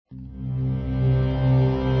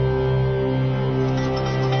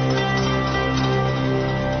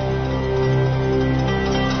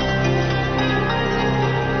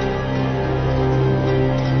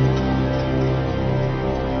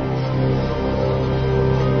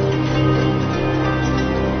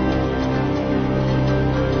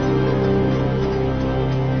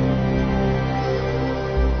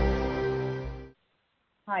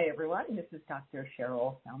everyone. This is Dr.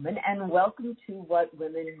 Cheryl Selman, and welcome to What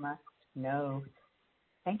Women Must Know.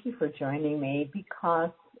 Thank you for joining me because,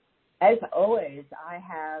 as always, I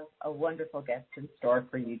have a wonderful guest in store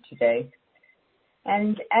for you today.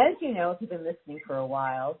 And as you know, if you've been listening for a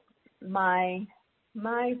while, my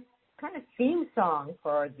kind of theme song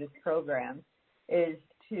for this program is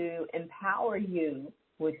to empower you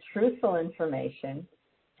with truthful information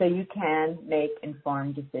so you can make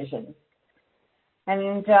informed decisions.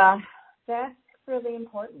 And that's really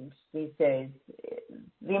important these days.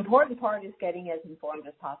 The important part is getting as informed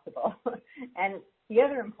as possible. And the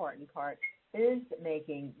other important part is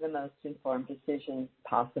making the most informed decisions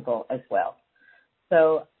possible as well.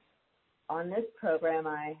 So on this program,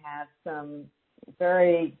 I have some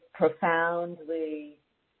very profoundly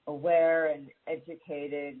aware and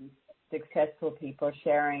educated, successful people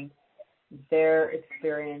sharing their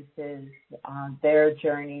experiences, their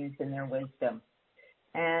journeys, and their wisdom.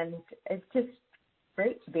 And it's just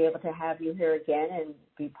great to be able to have you here again and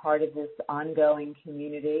be part of this ongoing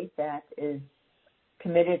community that is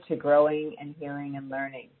committed to growing and healing and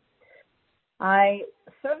learning. I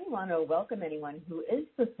certainly want to welcome anyone who is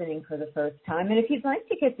listening for the first time. And if you'd like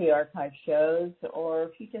to get the archive shows, or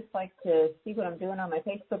if you just like to see what I'm doing on my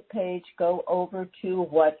Facebook page, go over to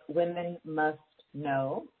What Women Must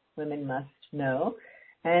Know, Women Must Know,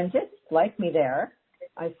 and just like me there.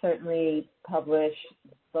 I certainly publish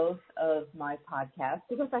both of my podcasts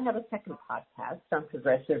because I have a second podcast on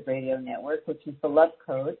Progressive Radio Network, which is the Love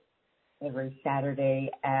Code, every Saturday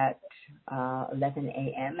at 11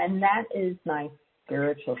 a.m. And that is my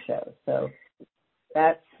spiritual show. So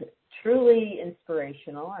that's truly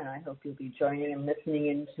inspirational, and I hope you'll be joining and listening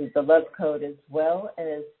into the Love Code as well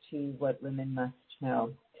as to What Women Must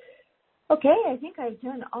Know. Okay, I think I've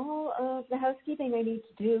done all of the housekeeping I need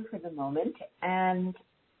to do for the moment, and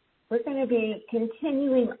we're going to be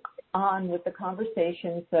continuing on with the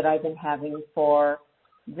conversations that I've been having for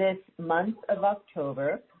this month of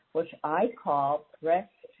October, which I call Breast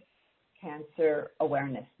Cancer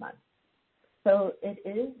Awareness Month. So it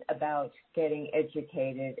is about getting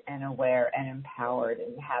educated and aware and empowered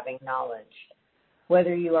and having knowledge.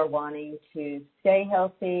 Whether you are wanting to stay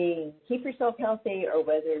healthy, keep yourself healthy, or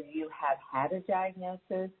whether you have had a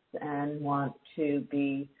diagnosis and want to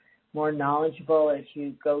be more knowledgeable as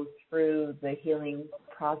you go through the healing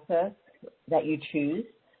process that you choose,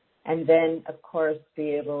 and then, of course,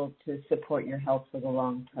 be able to support your health for the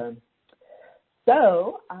long term.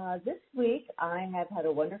 So this week I have had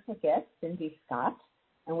a wonderful guest, Cindy Scott,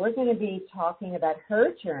 and we're going to be talking about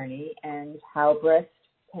her journey and how breast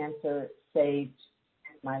cancer saved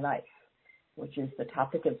my life, which is the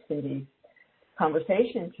topic of Cindy's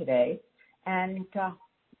conversation today. And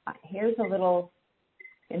here's a little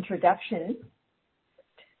introduction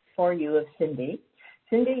for you of Cindy.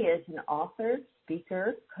 Cindy is an author,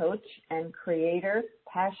 speaker, coach, and creator,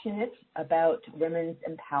 passionate about women's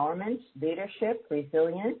empowerment, leadership,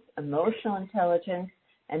 resilience, emotional intelligence,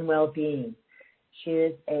 and well-being. She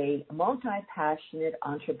is a multi-passionate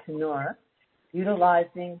entrepreneur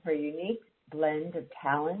utilizing her unique blend of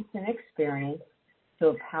talents and experience to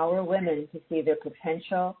empower women to see their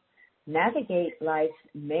potential, navigate life's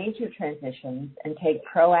major transitions, and take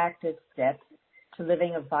proactive steps to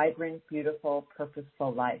living a vibrant, beautiful,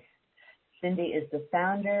 purposeful life. Cindy is the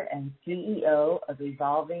founder and CEO of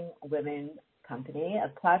Evolving Women Company, a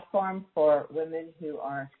platform for women who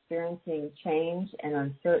are experiencing change and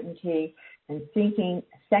uncertainty and seeking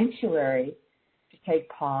sanctuary to take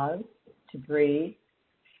pause, to breathe,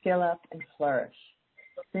 skill up, and flourish.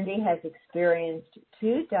 Cindy has experienced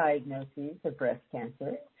 2 diagnoses of breast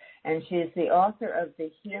cancer, and she is the author of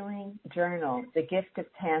the healing journal, The Gift of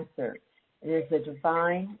Cancer. It is a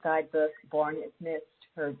divine guidebook born amidst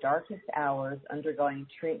her darkest hours undergoing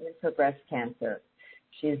treatment for breast cancer.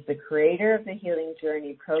 She is the creator of the Healing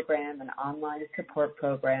Journey program, an online support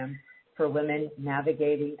program for women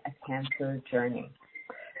navigating a cancer journey.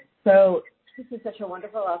 So this is such a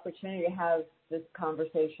wonderful opportunity to have this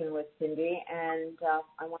conversation with Cindy, and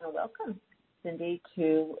I want to welcome Cindy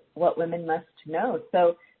to What Women Must Know.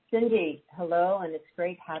 So Cindy, hello, and it's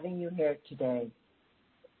great having you here today.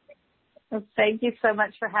 Well, thank you so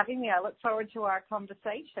much for having me. I look forward to our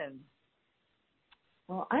conversation.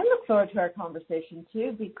 Well, I look forward to our conversation,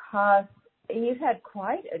 too, because you've had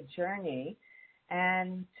quite a journey,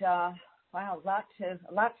 and, wow, a lot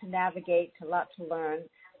to navigate, a lot to learn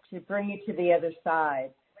to bring you to the other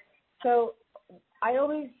side. So I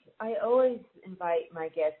always invite my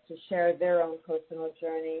guests to share their own personal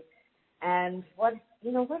journey and what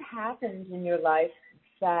happened in your life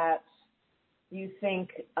that you think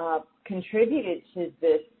contributed to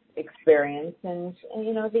this experience and,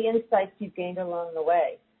 you know, the insights you've gained along the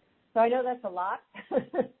way. So I know that's a lot,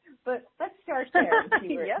 but let's start there and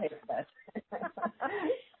see where it takes us.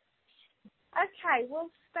 Okay, well,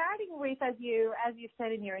 starting with, as you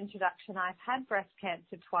said in your introduction, I've had breast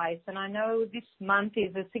cancer twice, and I know this month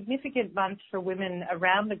is a significant month for women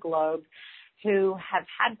around the globe who have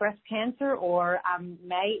had breast cancer or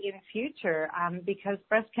may in future, because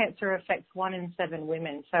breast cancer affects 1 in 7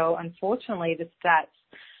 women. So unfortunately, the stats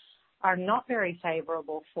are not very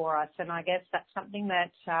favorable for us, and I guess that's something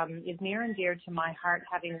that is near and dear to my heart,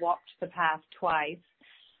 having walked the path twice,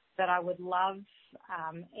 that I would love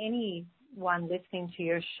anyone listening to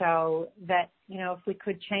your show that, you know, if we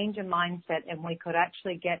could change a mindset and we could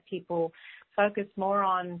actually get people focused more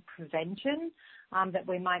on prevention, that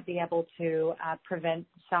we might be able to prevent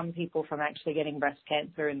some people from actually getting breast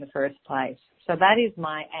cancer in the first place. So that is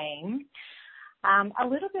my aim. A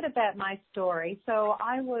little bit about my story. So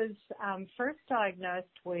I was first diagnosed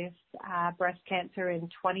with breast cancer in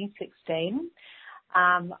 2016.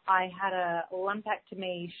 I had a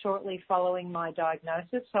lumpectomy shortly following my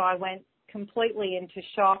diagnosis, so I went completely into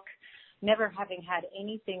shock, never having had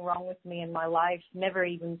anything wrong with me in my life, never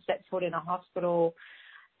even set foot in a hospital.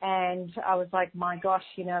 And I was like, my gosh,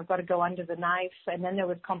 you know, I've got to go under the knife. And then there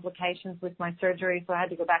was complications with my surgery, so I had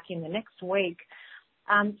to go back in the next week.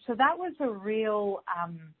 So that was a real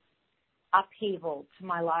upheaval to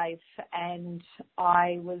my life. And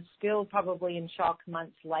I was still probably in shock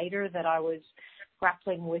months later that I was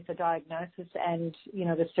grappling with the diagnosis and, you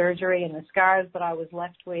know, the surgery and the scars that I was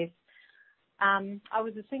left with. I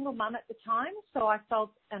was a single mum at the time, so I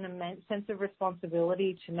felt an immense sense of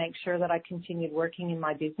responsibility to make sure that I continued working in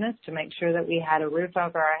my business, to make sure that we had a roof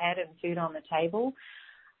over our head and food on the table.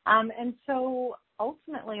 And so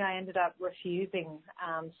ultimately I ended up refusing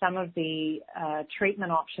some of the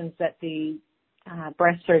treatment options that the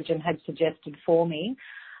breast surgeon had suggested for me,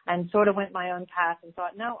 and sort of went my own path and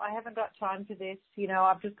thought, no, I haven't got time for this. You know,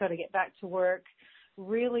 I've just got to get back to work.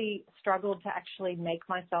 Really struggled to actually make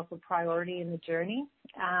myself a priority in the journey.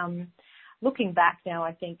 Looking back now,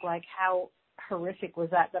 I think, like, how horrific was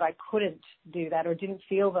that I couldn't do that or didn't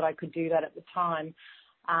feel that I could do that at the time.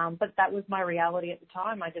 But that was my reality at the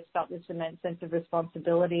time. I just felt this immense sense of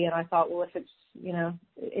responsibility, and I thought, well, if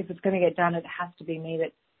it's going to get done, it has to be me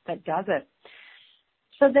that does it.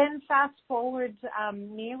 So then fast forward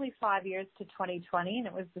nearly 5 years to 2020, and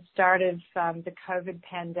it was the start of the COVID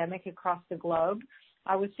pandemic across the globe.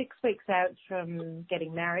 I was 6 weeks out from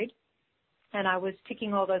getting married, and I was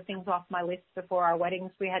ticking all those things off my list before our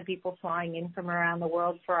weddings. We had people flying in from around the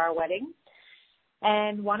world for our wedding.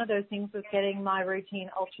 And one of those things was getting my routine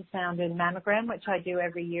ultrasound and mammogram, which I do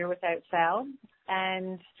every year without fail.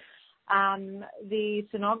 And the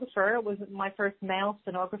sonographer, was my first male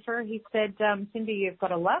sonographer, he said, Cindy, you've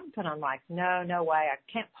got a lump. And I'm like, no way,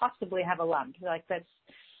 I can't possibly have a lump. Like, that's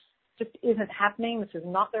just isn't happening. This is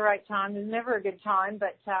not the right time. There's never a good time,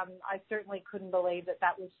 but I certainly couldn't believe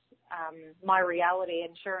that was my reality.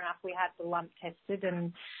 And sure enough, we had the lump tested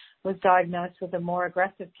and was diagnosed with a more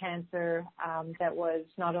aggressive cancer that was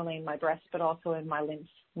not only in my breast but also in my lymph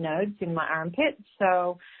nodes in my armpit.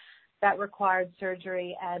 So that required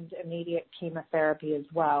surgery and immediate chemotherapy as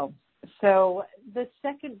well. So the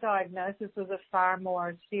second diagnosis was a far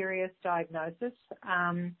more serious diagnosis.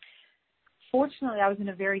 Fortunately, I was in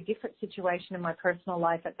a very different situation in my personal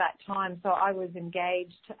life at that time. So I was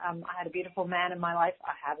engaged. I had a beautiful man in my life.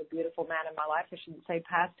 I have a beautiful man in my life. I shouldn't say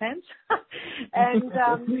past tense. And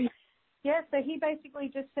so he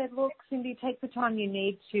basically just said, look, Cindy, take the time you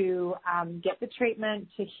need to get the treatment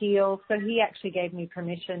to heal. So he actually gave me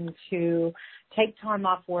permission to take time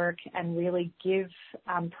off work and really give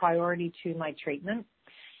priority to my treatment.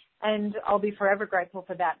 And I'll be forever grateful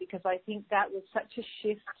for that, because I think that was such a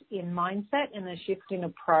shift in mindset and a shift in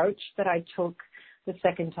approach that I took the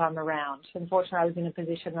second time around. Unfortunately, I was in a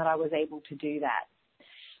position that I was able to do that.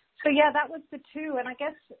 So, yeah, that was the two. And I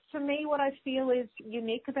guess for me, what I feel is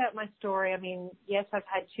unique about my story, I mean, yes, I've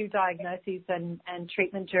had 2 diagnoses and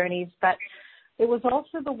treatment journeys, but it was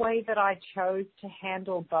also the way that I chose to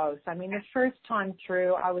handle both. I mean, the first time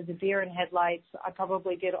through, I was a deer in headlights. I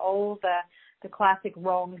probably did all the classic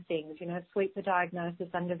wrong things, sweep the diagnosis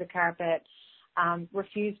under the carpet,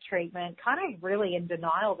 refuse treatment, kind of really in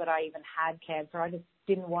denial that I even had cancer. I just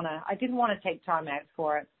didn't want to take time out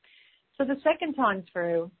for it. So the second time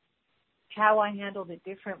through, how I handled it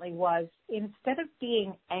differently was, instead of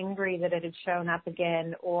being angry that it had shown up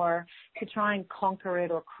again, or to try and conquer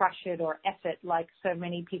it or crush it or F it like so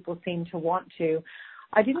many people seem to want to,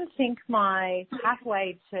 I didn't think my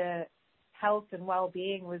pathway to health and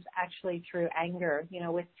well-being was actually through anger.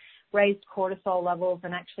 raised cortisol levels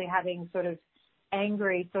and actually having sort of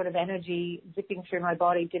angry sort of energy zipping through my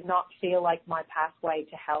body did not feel like my pathway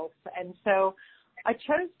to health. And so I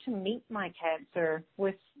chose to meet my cancer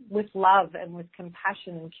with love and with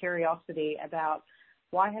compassion and curiosity about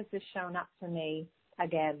why has this shown up for me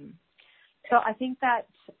again. So I think that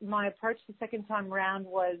my approach the second time around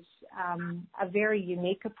was a very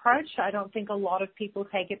unique approach. I don't think a lot of people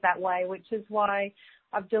take it that way, which is why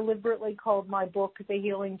I've deliberately called my book The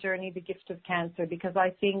Healing Journey, The Gift of Cancer, because I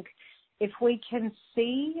think if we can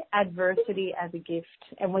see adversity as a gift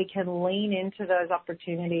and we can lean into those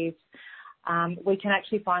opportunities, we can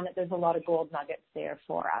actually find that there's a lot of gold nuggets there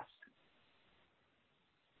for us.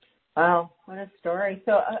 Wow, what a story.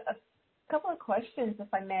 So a couple of questions,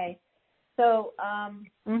 if I may. So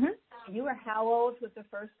you were how old with the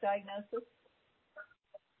first diagnosis?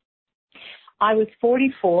 I was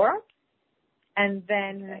 44 and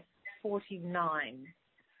then 49.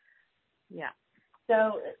 Yeah.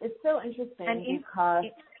 So it's so interesting because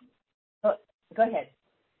go ahead.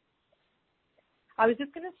 I was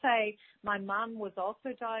just going to say my mom was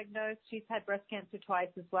also diagnosed. She's had breast cancer twice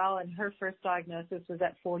as well, and her first diagnosis was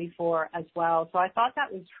at 44 as well. So I thought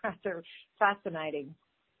that was rather fascinating.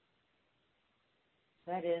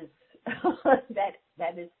 That is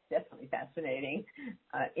that is definitely fascinating.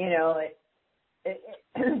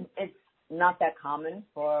 It's not that common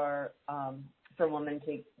for a woman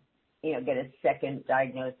to get a second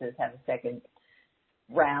diagnosis, have a second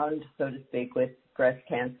round, so to speak, with breast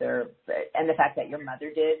cancer, and the fact that your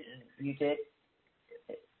mother did and you did,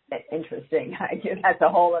 interesting. That's a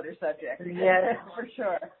whole other subject. Yes, for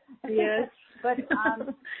sure. Yes, but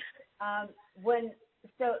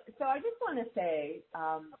so I just want to say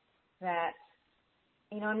that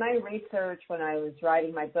in my research when I was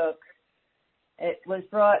writing my book, it was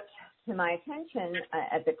brought to my attention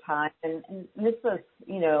at the time, and this was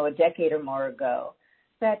a decade or more ago,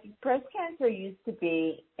 that breast cancer used to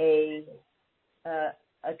be a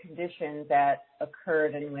condition that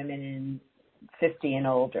occurred in women in 50 and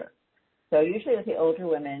older. So usually with the older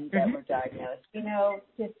women that were diagnosed,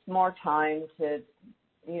 just more time to,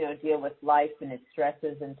 deal with life and its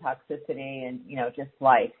stresses and toxicity and, just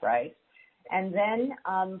life, right? And then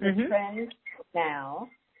the trend now,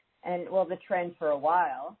 the trend for a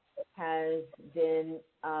while has been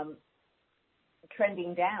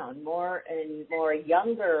trending down. More and more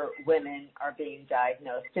younger women are being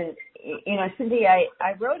diagnosed. And, Cindy,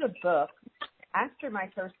 I wrote a book. After my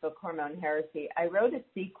first book, Hormone Heresy, I wrote a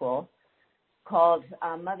sequel called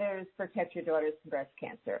Mothers Protect Your Daughters from Breast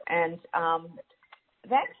Cancer. And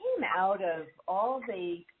that came out of all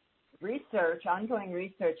the research, ongoing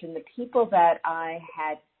research, and the people that I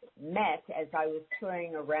had met as I was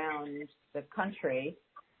touring around the country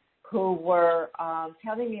who were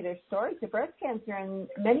telling me their stories of breast cancer, and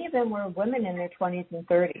many of them were women in their 20s and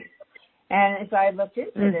 30s. And as I looked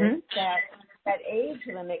into this, that age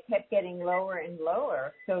limit kept getting lower and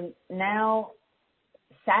lower. So now,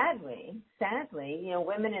 sadly,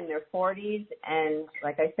 women in their 40s and,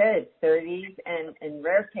 like I said, 30s, and in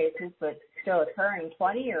rare cases, but still occurring,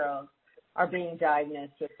 20-year-olds are being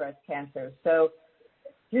diagnosed with breast cancer. So,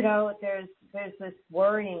 there's this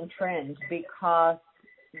worrying trend because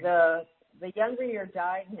the younger you're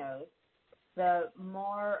diagnosed, the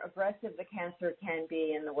more aggressive the cancer can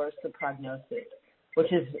be and the worse the prognosis,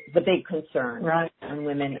 which is the big concern in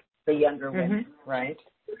women, the younger women, right?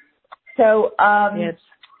 So yes.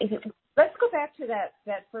 Let's go back to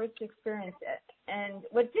that first experience. And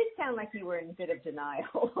what did sound like you were in a bit of denial.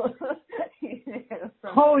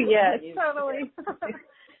 Oh, yes, totally.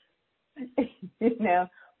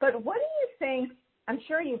 But what do you think, I'm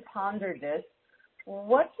sure you pondered this,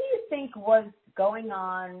 what do you think was going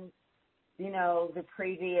on, the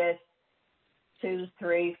previous 2,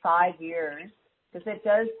 3, 5 years? Because it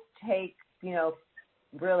does take,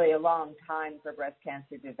 really a long time for breast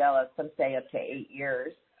cancer to develop, some say up to 8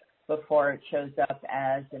 years before it shows up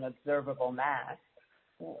as an observable mass.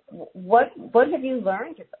 What have you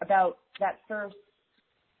learned about that first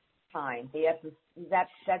time,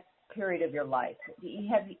 that period of your life? Have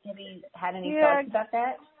you had any thoughts about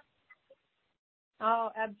that? Oh,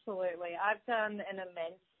 absolutely. I've done an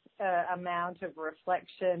immense amount of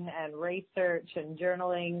reflection and research and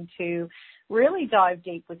journaling to really dive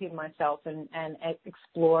deep within myself and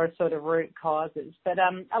explore sort of root causes. But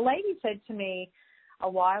a lady said to me a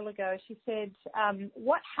while ago, she said,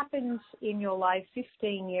 what happened in your life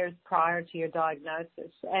 15 years prior to your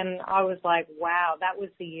diagnosis? And I was like, wow, that was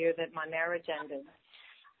the year that my marriage ended.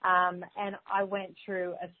 And I went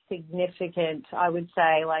through a significant, I would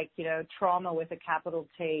say, trauma with a capital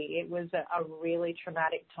T. It was a really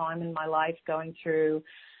traumatic time in my life, going through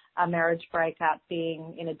a marriage breakup,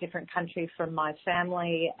 being in a different country from my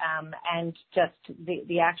family, and just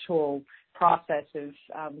the actual process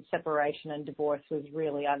of separation and divorce was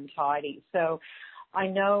really untidy. So I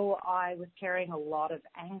know I was carrying a lot of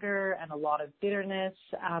anger and a lot of bitterness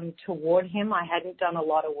toward him. I hadn't done a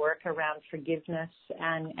lot of work around forgiveness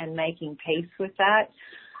and making peace with that.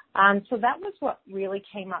 So that was what really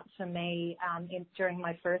came up for me during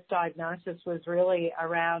my first diagnosis, was really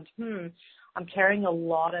around, I'm carrying a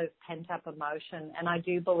lot of pent-up emotion, and I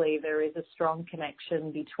do believe there is a strong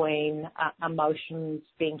connection between emotions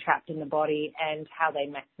being trapped in the body and how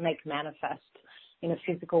they make manifest in a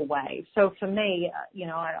physical way. So for me,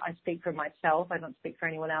 I speak for myself. I don't speak for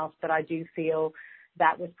anyone else, but I do feel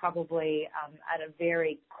that was probably at a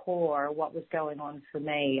very core what was going on for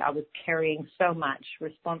me. I was carrying so much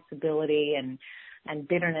responsibility and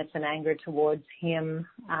bitterness and anger towards him.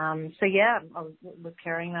 So yeah, I was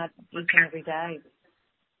carrying that each and every day.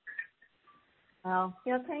 Well,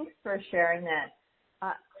 thanks for sharing that.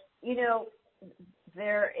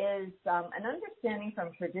 There is an understanding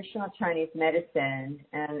from traditional Chinese medicine,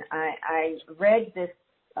 and I read this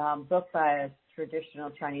book by a traditional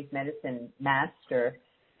Chinese medicine master,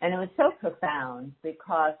 and it was so profound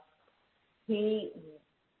because he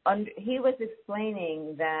was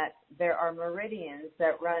explaining that there are meridians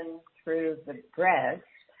that run through the breast,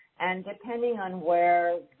 and depending on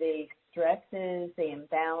where the stress is, the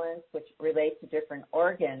imbalance, which relates to different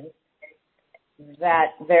organs,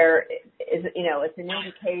 that there is, it's an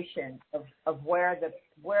indication of where the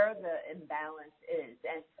imbalance is.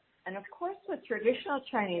 And of course, with traditional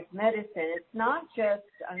Chinese medicine, it's not just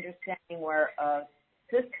understanding where a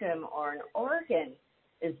system or an organ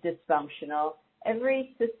is dysfunctional.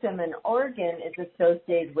 Every system and organ is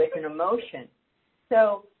associated with an emotion.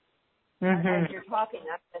 So as you're talking,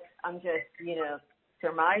 I'm just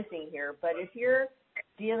surmising here, but if you're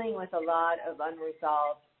dealing with a lot of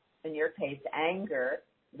unresolved, in your case, anger,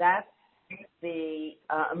 that's the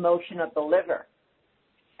emotion of the liver.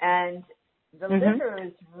 And the liver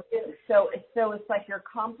is really, so it's like you're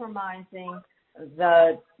compromising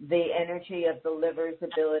the energy of the liver's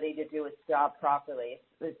ability to do its job properly.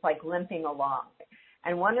 It's like limping along.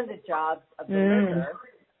 And one of the jobs of the liver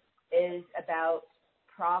is about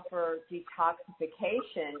proper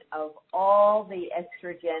detoxification of all the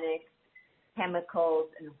estrogenic chemicals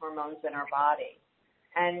and hormones in our body.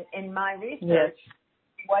 And in my research,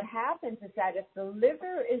 what happens is that if the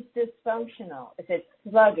liver is dysfunctional, if it's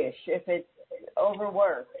sluggish, if it's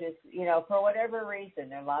overworked, if, for whatever reason,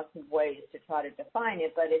 there are lots of ways to try to define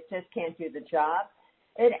it, but it just can't do the job,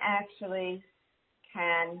 it actually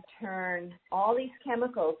can turn all these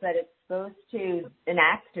chemicals that it's supposed to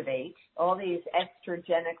inactivate, all these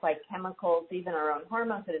estrogenic-like chemicals, even our own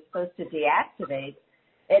hormones that it's supposed to deactivate,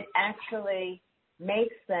 it actually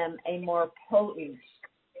makes them a more potent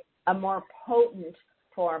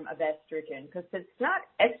form of estrogen, because it's not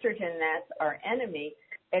estrogen that's our enemy.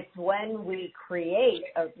 It's when we create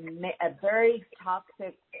a very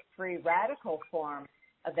toxic free radical form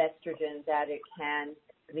of estrogen that it can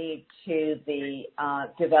lead to the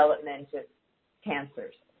development of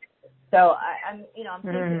cancers. So I'm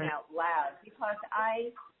thinking out loud because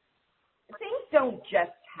things don't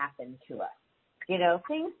just happen to us.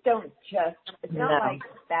 Things don't just, it's not like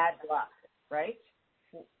bad luck, right?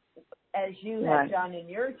 As you have done in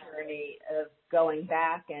your journey of going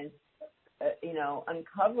back and,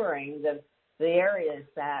 uncovering the areas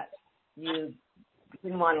that you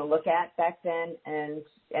didn't want to look at back then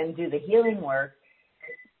and do the healing work,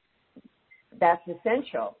 that's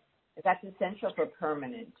essential. That's essential for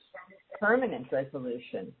permanent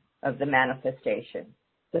resolution of the manifestation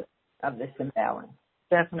of this imbalance.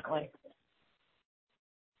 Definitely.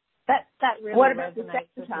 That really what about the resonates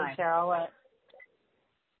second time? Cheryl.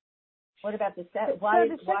 What about the second? Why?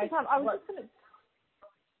 The second time, I was just going to.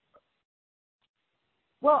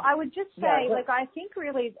 Well, I would just say, I think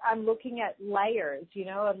really I'm looking at layers,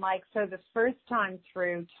 and so the first time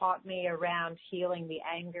through taught me around healing the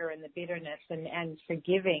anger and the bitterness and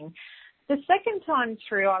forgiving. The second time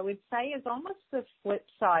through, I would say, is almost the flip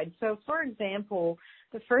side. So, for example,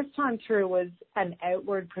 the first time through was an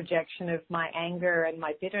outward projection of my anger and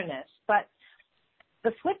my bitterness, but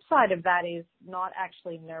the flip side of that is not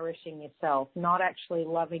actually nourishing yourself, not actually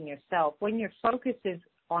loving yourself. When your focus is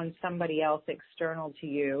on somebody else external to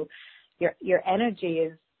you, your energy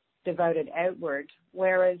is devoted outward.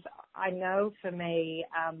 Whereas I know for me,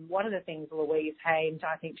 one of the things Louise Hay,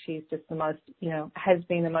 I think she's just the most, has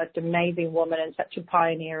been the most amazing woman and such a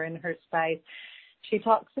pioneer in her space. She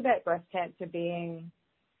talks about breast cancer being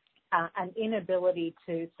an inability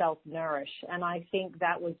to self-nourish. And I think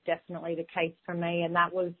that was definitely the case for me. And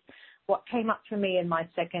that was what came up for me in my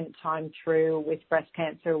second time through with breast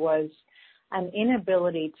cancer, was an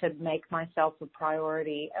inability to make myself a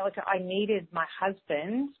priority. Like, I needed my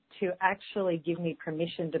husband to actually give me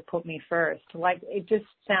permission to put me first. Like, it just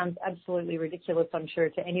sounds absolutely ridiculous, I'm sure,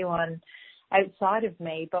 to anyone outside of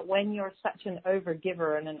me. But when you're such an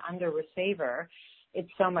overgiver and an under-receiver,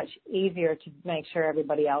 it's so much easier to make sure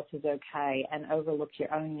everybody else is okay and overlook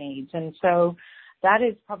your own needs. And so that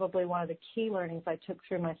is probably one of the key learnings I took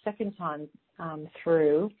through my second time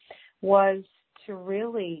through, was to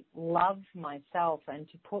really love myself and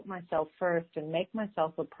to put myself first and make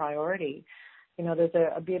myself a priority. You know, there's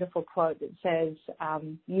a beautiful quote that says,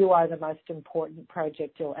 you are the most important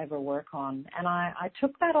project you'll ever work on. And I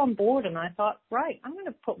took that on board, and I thought, right, I'm going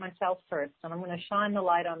to put myself first, and I'm going to shine the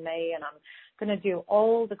light on me, and I'm going to do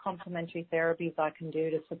all the complementary therapies I can do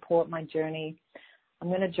to support my journey. I'm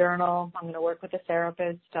going to journal. I'm going to work with a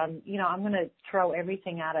therapist. I'm going to throw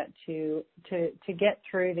everything at it to get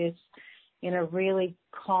through this in a really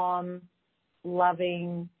calm,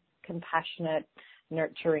 loving, compassionate,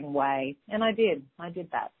 nurturing way. And I did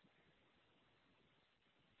that.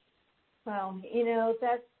 Well,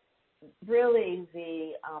 that's really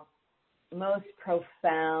the most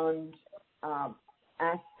profound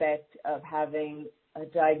aspect of having a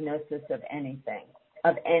diagnosis of anything.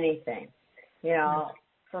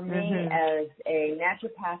 For me as a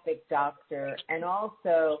naturopathic doctor and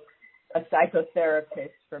also a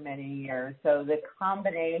psychotherapist for many years, so the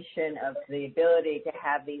combination of the ability to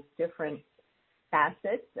have these different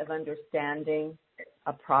facets of understanding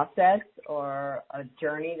a process or a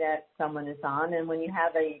journey that someone is on, and when you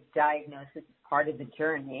have a diagnosis, part of the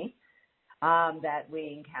journey that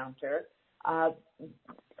we encounter,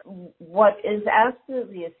 what is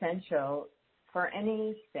absolutely essential for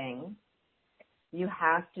anything, you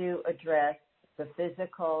have to address the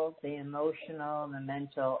physical, the emotional, the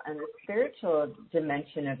mental, and the spiritual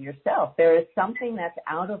dimension of yourself. There is something that's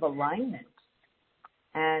out of alignment,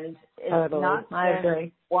 and it's not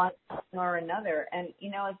just one or another. And,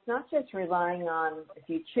 it's not just relying on, if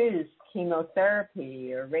you choose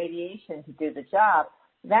chemotherapy or radiation to do the job.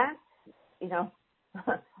 That's,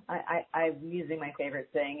 I'm using my favorite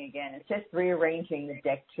saying again. It's just rearranging the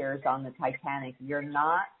deck chairs on the Titanic. You're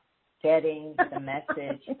not getting the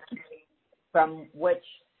message from which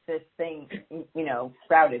this thing,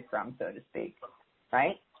 sprouted from, so to speak,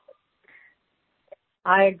 right?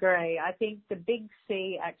 I agree. I think the big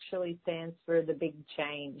C actually stands for the big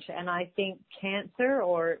change. And I think cancer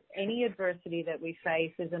or any adversity that we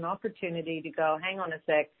face is an opportunity to go, hang on a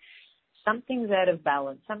sec, something's out of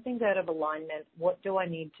balance, something's out of alignment. What do I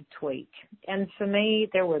need to tweak? And for me,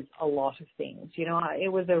 there was a lot of things.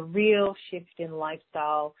 It was a real shift in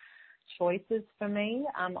lifestyle choices for me.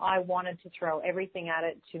 I wanted to throw everything at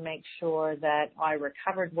it to make sure that I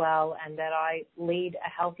recovered well and that I lead a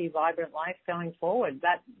healthy, vibrant life going forward.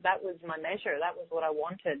 That was my measure. That was what I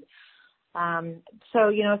wanted.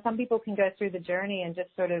 So, some people can go through the journey and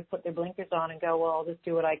just sort of put their blinkers on and go, well, I'll just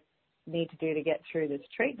do what I need to do to get through this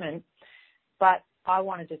treatment. But I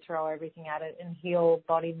wanted to throw everything at it and heal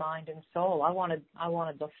body, mind, and soul. I wanted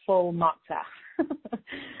the full moxa.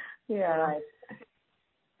 Yeah. Right.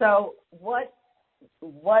 So what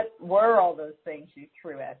were all those things you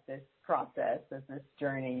threw at this process, of this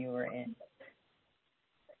journey you were in?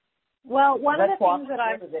 Well, one of the things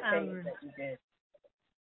that you did.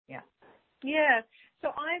 Yeah. Yeah. So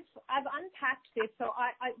I've unpacked this. So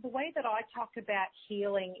the way that I talk about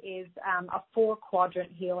healing is a 4-quadrant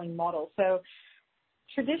healing model. So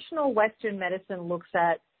traditional Western medicine looks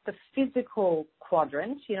at the physical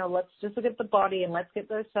quadrant. Let's just look at the body and let's get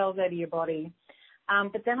those cells out of your body.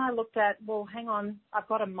 But then I looked at, well, hang on, I've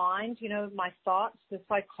got a mind, my thoughts, the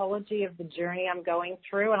psychology of the journey I'm going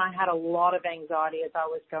through, and I had a lot of anxiety as I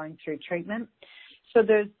was going through treatment. So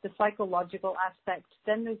there's the psychological aspect,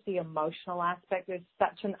 then there's the emotional aspect. There's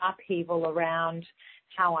such an upheaval around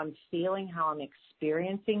how I'm feeling, how I'm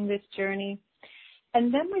experiencing this journey.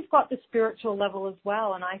 And then we've got the spiritual level as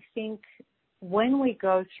well, and I think when we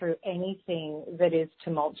go through anything that is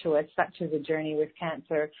tumultuous, such as a journey with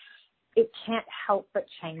cancer, it can't help but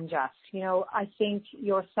change us. I think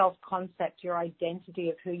your self-concept, your identity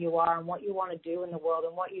of who you are and what you want to do in the world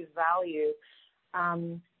and what you value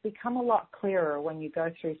become a lot clearer when you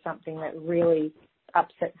go through something that really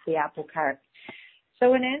upsets the apple cart.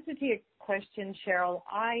 So in answer to your question, Cheryl,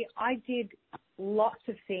 I did lots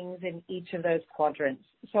of things in each of those quadrants.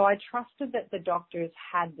 So I trusted that the doctors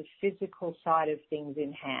had the physical side of things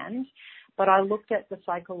in hand, but I looked at the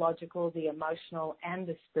psychological, the emotional, and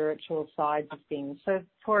the spiritual sides of things. So,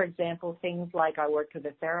 for example, things like I worked with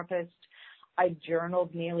a therapist, I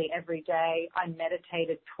journaled nearly every day, I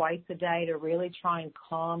meditated twice a day to really try and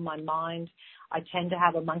calm my mind. I tend to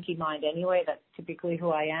have a monkey mind anyway, that's typically who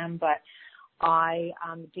I am, but I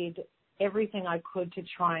did everything I could to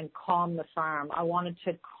try and calm the farm. I wanted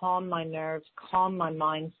to calm my nerves, calm my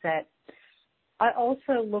mindset. I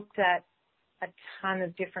also looked at a ton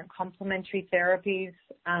of different complementary therapies.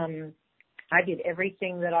 I did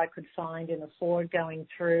everything that I could find and afford going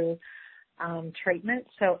through treatment.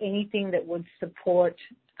 So anything that would support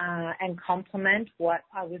and complement what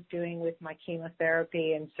I was doing with my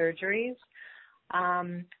chemotherapy and surgeries.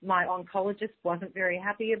 My oncologist wasn't very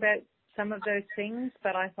happy about some of those things,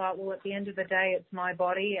 but I thought, well, at the end of the day, it's my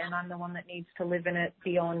body and I'm the one that needs to live in it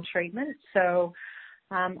beyond treatment. So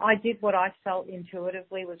I did what I felt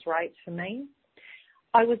intuitively was right for me.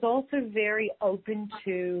 I was also very open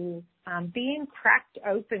to being cracked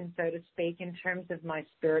open, so to speak, in terms of my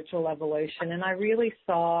spiritual evolution. And I really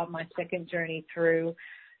saw my second journey through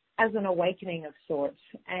as an awakening of sorts.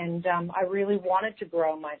 And I really wanted to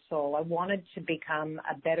grow my soul. I wanted to become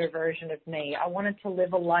a better version of me. I wanted to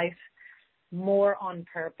live a life more on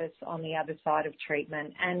purpose on the other side of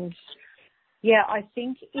treatment. And yeah, I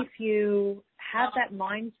think if you have that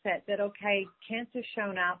mindset that, okay, cancer's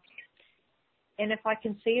shown up, and if I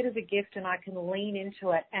can see it as a gift and I can lean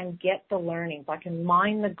into it and get the learnings, I can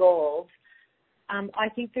mine the gold, I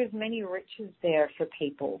think there's many riches there for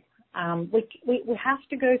people. We have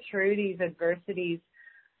to go through these adversities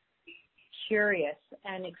curious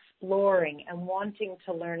and exploring and wanting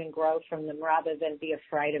to learn and grow from them rather than be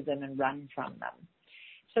afraid of them and run from them.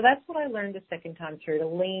 So that's what I learned the second time through, to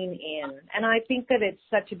lean in. And I think that it's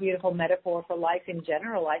such a beautiful metaphor for life in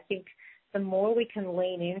general. I think the more we can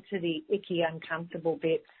lean into the icky, uncomfortable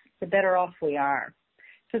bits, the better off we are,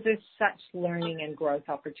 because there's such learning and growth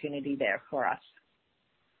opportunity there for us.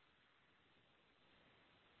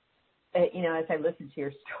 You know, as I listen to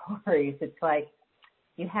your stories, it's like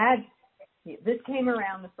this came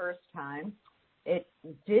around the first time. It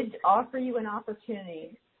did offer you an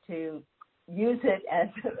opportunity to use it as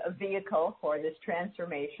a vehicle for this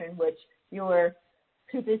transformation, which you were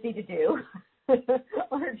too busy to do.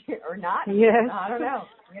 or not. Yes. I don't know.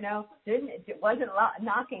 You know, it wasn't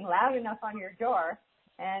knocking loud enough on your door,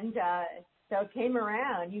 and so it came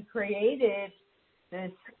around. You created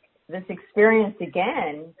this experience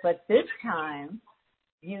again, but this time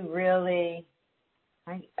you really,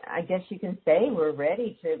 I guess you can say, were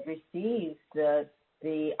ready to receive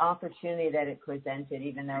the opportunity that it presented.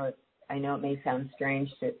 Even though I know it may sound strange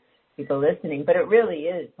to people listening, but it really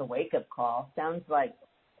is a wake-up call. Sounds like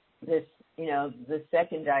this. You know, the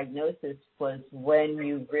second diagnosis was when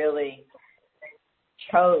you really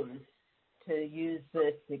chose to use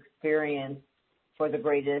this experience for the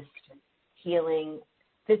greatest healing,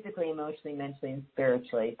 physically, emotionally, mentally, and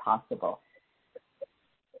spiritually possible.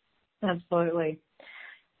 Absolutely.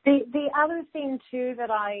 The other thing, too, that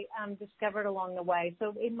I discovered along the way,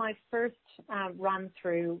 so in my first run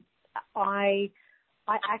through, I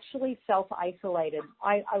actually self-isolated.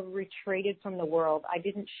 I retreated from the world. I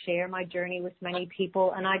didn't share my journey with many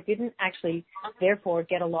people, and I didn't actually, therefore,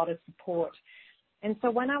 get a lot of support. And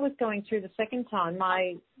so when I was going through the second time,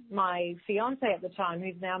 my fiance at the time,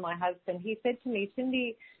 who's now my husband, he said to me,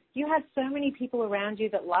 Cindy, you have so many people around you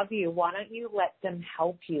that love you. Why don't you let them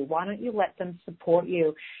help you? Why don't you let them support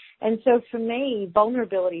you? And so for me,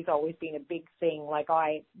 vulnerability has always been a big thing. Like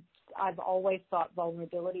I've always thought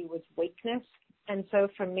vulnerability was weakness. And so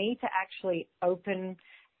for me to actually open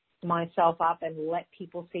myself up and let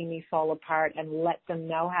people see me fall apart and let them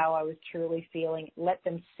know how I was truly feeling, let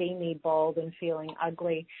them see me bald and feeling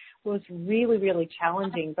ugly was really, really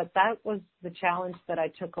challenging. But that was the challenge that I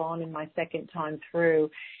took on in my second time through.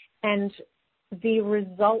 And the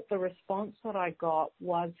response that I got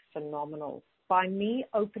was phenomenal. By me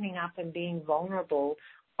opening up and being vulnerable,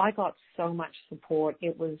 I got so much support.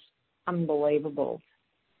 It was unbelievable.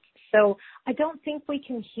 So I don't think we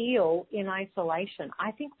can heal in isolation.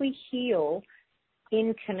 I think we heal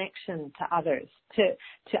in connection to others,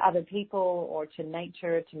 to other people or to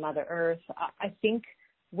nature, to Mother Earth. I think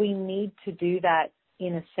we need to do that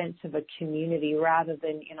in a sense of a community rather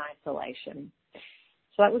than in isolation.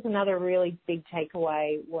 So that was another really big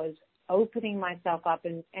takeaway, was opening myself up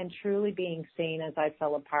and truly being seen as I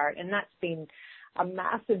fell apart. And that's been a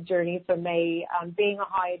massive journey for me, being a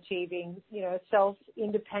high-achieving,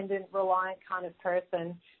 self-independent, reliant kind of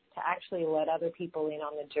person, to actually let other people in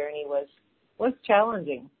on the journey was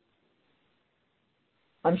challenging.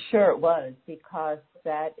 I'm sure it was, because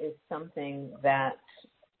that is something that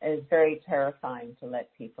is very terrifying to let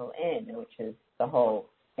people in, which is the whole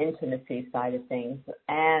intimacy side of things.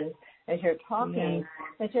 And as you're talking,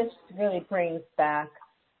 it just really brings back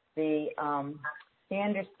the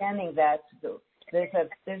understanding that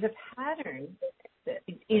there's a pattern,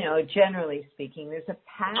 generally speaking, there's a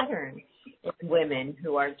pattern in women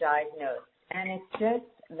who are diagnosed, and it's just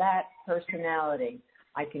that personality.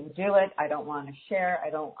 I can do it. I don't want to share. I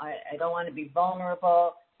don't want to be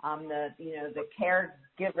vulnerable. I'm the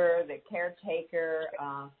caregiver, the caretaker,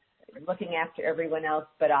 looking after everyone else,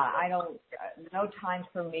 but I don't, no time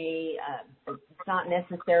for me. It's not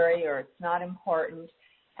necessary, or it's not important.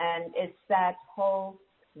 And it's that whole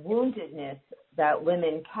woundedness that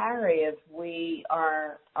women carry if we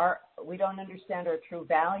don't understand our true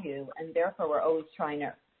value, and therefore we're always trying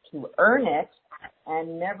to earn it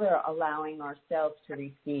and never allowing ourselves to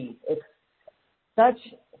receive. It's I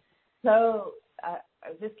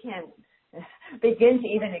just can't begin to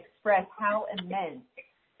even express how immense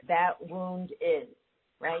that wound is,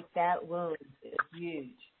 right? That wound is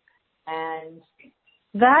huge. And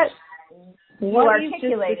that, what you just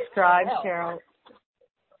described, well. Cheryl.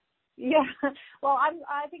 Yeah, well,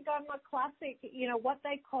 I think I'm a classic, what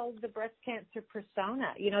they call the breast cancer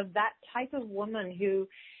persona, that type of woman who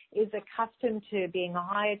is accustomed to being a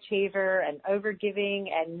high achiever and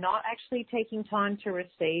overgiving and not actually taking time to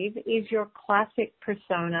receive is your classic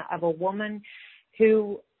persona of a woman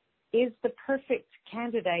who is the perfect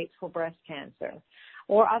candidate for breast cancer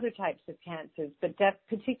or other types of cancers, but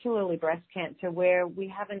particularly breast cancer, where we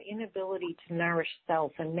have an inability to nourish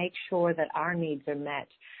self and make sure that our needs are met.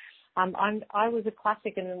 I was a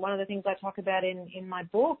classic, and one of the things I talk about in my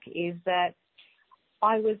book is that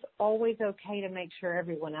I was always okay to make sure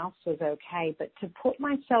everyone else was okay, but to put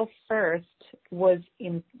myself first was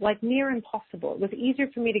near impossible. It was easier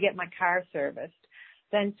for me to get my car serviced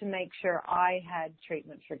than to make sure I had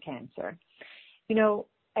treatment for cancer.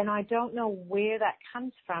 And I don't know where that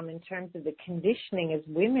comes from in terms of the conditioning as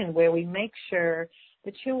women, where we make sure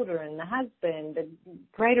the children, the husband, the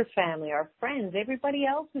greater family, our friends, everybody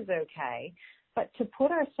else is okay. But to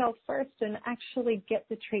put ourselves first and actually get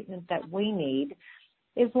the treatment that we need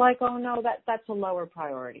is like, oh no, that's a lower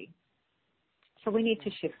priority. So we need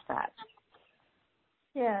to shift that.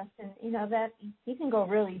 Yes, and that you can go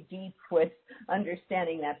really deep with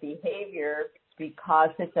understanding that behavior,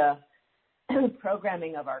 because it's a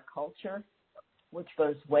programming of our culture, which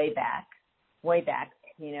goes way back, where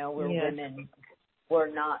women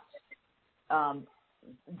were not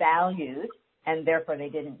valued, and therefore they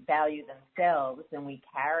didn't value themselves, and we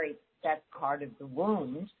carry that part of the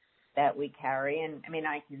wound that we carry. And I mean,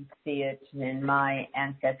 I can see it in my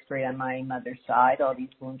ancestry on my mother's side, all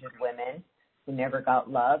these wounded women who never got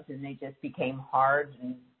loved, and they just became hard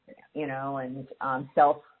and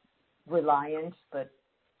self-reliant, but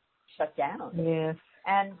shut down. Yes.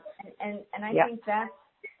 And I think that's,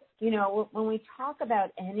 when we talk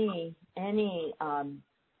about any illness,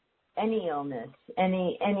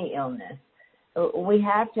 any illness, we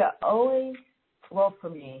have to always, well, for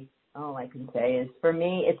me, all I can say is, for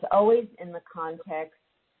me, it's always in the context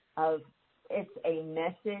of, it's a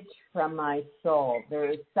message from my soul. There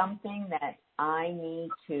is something that I need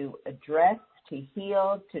to address, to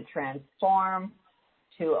heal, to transform,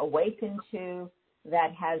 to awaken to,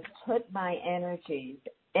 that has put my energies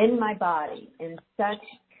in my body in such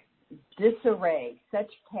disarray, such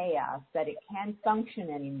chaos, that it can't function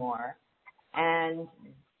anymore. And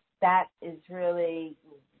that is really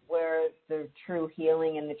where the true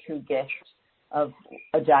healing and the true gift of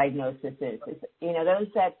a diagnosis is. Those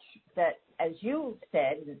that, as you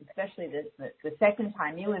said, especially the second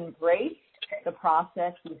time, you embraced the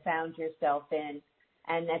process you found yourself in,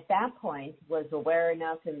 and at that point was aware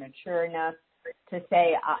enough and mature enough to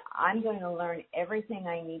say, I'm going to learn everything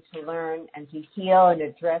I need to learn, and to heal and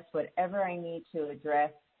address whatever I need to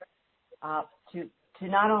address, to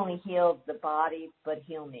not only heal the body, but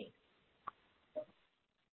heal me.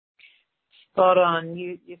 Spot on.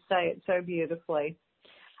 You say it so beautifully.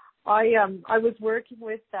 I was working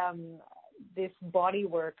with this body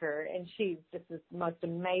worker, and she's just this most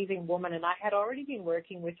amazing woman, and I had already been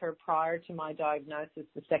working with her prior to my diagnosis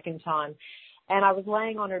the second time. And I was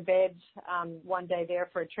laying on her bed one day there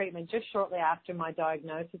for a treatment just shortly after my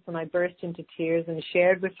diagnosis, and I burst into tears and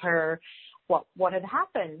shared with her what had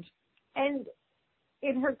happened. And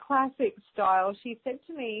in her classic style, she said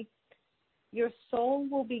to me, "Your soul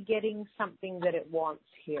will be getting something that it wants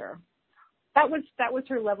here." That was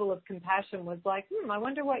her level of compassion, was like, I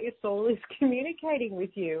wonder what your soul is communicating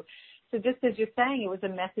with you. So just as you're saying, it was a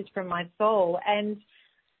message from my soul. And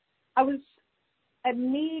I was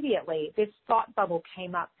immediately this thought bubble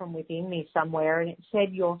came up from within me somewhere, and it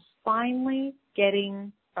said, "You're finally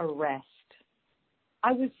getting a rest."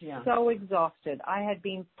 I was so exhausted. I had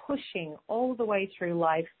been pushing all the way through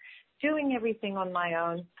life, doing everything on my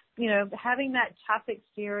own, having that tough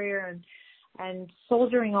exterior and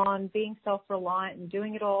soldiering on, being self-reliant and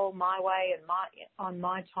doing it all my way and on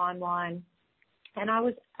my timeline. And I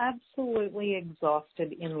was absolutely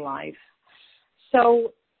exhausted in life.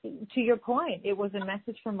 So to your point, it was a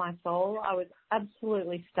message from my soul. I was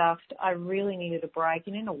absolutely stuffed. I really needed a break.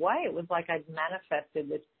 And in a way, it was like I'd manifested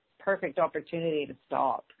this perfect opportunity to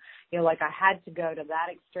stop. Like I had to go to that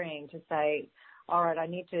extreme to say, all right, I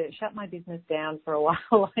need to shut my business down for a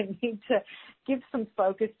while. I need to give some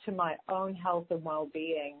focus to my own health and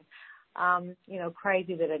well-being.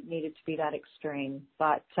 Crazy that it needed to be that extreme.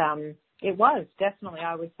 But it was definitely,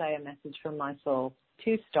 I would say, a message from my soul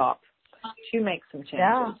to stop, to make some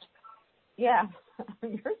changes. Yeah.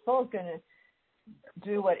 Your soul's going to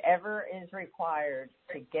do whatever is required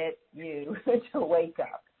to get you to wake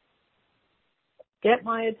up. Get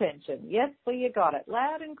my attention. Yes, well, you got it.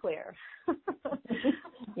 Loud and clear.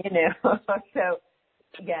 So,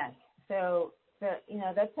 yes. So,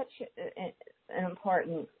 that's such an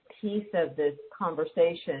important piece of this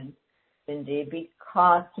conversation, Cindy,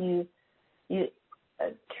 because you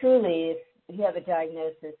truly, if you have a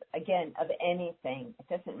diagnosis, again, of anything, it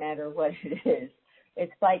doesn't matter what it is.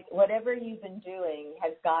 It's like whatever you've been doing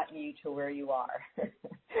has gotten you to where you are.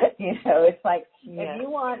 It's like if you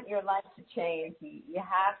want your life to change, you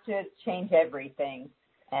have to change everything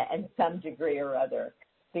in some degree or other,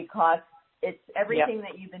 because it's everything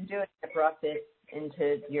that you've been doing that brought this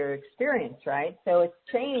into your experience, right? So it's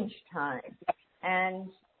change time. And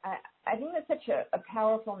I think that's such a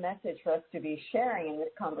powerful message for us to be sharing in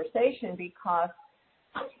this conversation, because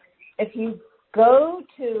if you go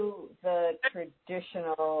to the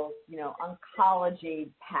traditional, oncology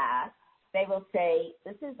path, they will say,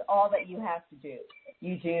 this is all that you have to do.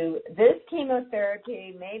 You do this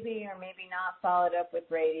chemotherapy, maybe or maybe not, followed up with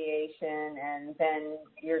radiation, and then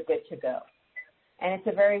you're good to go. And it's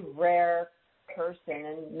a very rare person,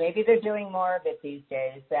 and maybe they're doing more of it these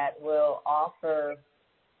days, that will offer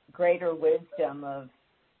greater wisdom of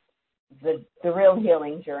the real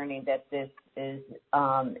healing journey that this is,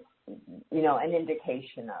 an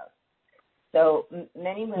indication of. So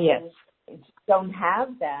many women don't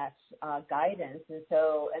have that guidance, and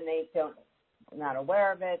they not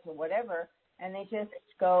aware of it or whatever, and they just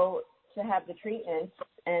go to have the treatment,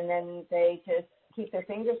 and then they just keep their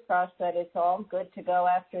fingers crossed that it's all good to go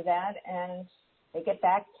after that, and they get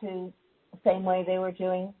back to the same way they were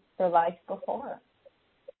doing their life before.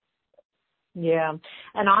 Yeah,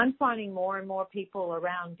 and I'm finding more and more people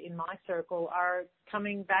around in my circle are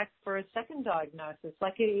coming back for a second diagnosis.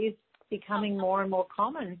 Like, it is becoming more and more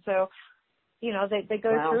common. So, they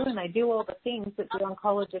go through and they do all the things that the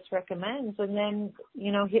oncologist recommends, and then,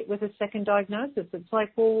 hit with a second diagnosis. It's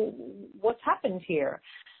like, well, what's happened here?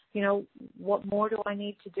 What more do I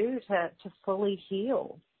need to do to fully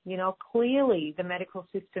heal? Clearly the medical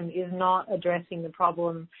system is not addressing the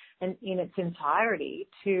problem in its entirety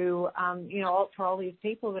to, for all these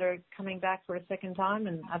people that are coming back for a second time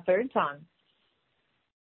and a third time.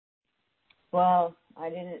 Well, I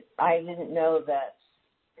didn't know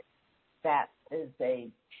that is a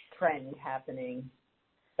trend happening,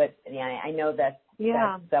 but I know that's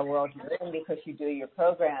the world you're in because you do your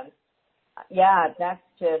programs. Yeah, that's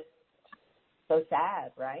just so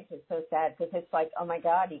sad, right? It's so sad because it's like, oh my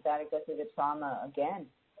God, you got to go through the trauma again.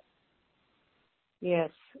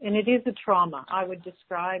 Yes, and it is a trauma. I would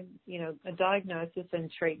describe, a diagnosis and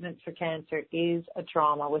treatment for cancer is a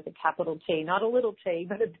trauma with a capital T, not a little t,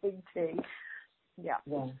 but a big T.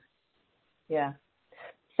 Yeah.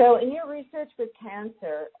 So in your research with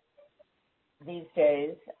cancer these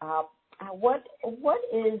days, what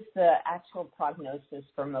is the actual prognosis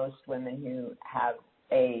for most women who have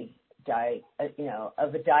a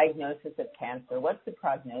diagnosis of cancer? What's the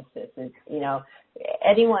prognosis? Is,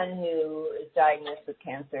 anyone who is diagnosed with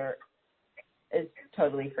cancer is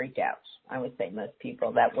totally freaked out. I would say most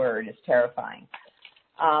people. That word is terrifying.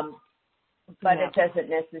 But it doesn't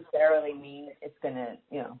necessarily mean it's going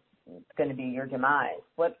to be your demise.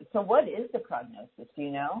 What is the prognosis? Do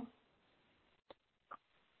you know?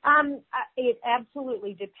 It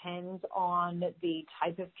absolutely depends on the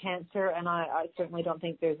type of cancer, and I certainly don't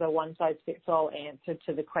think there's a one-size-fits-all answer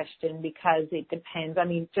to the question, because it depends. I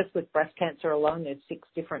mean, just with breast cancer alone, there's 6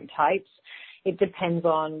 different types. It depends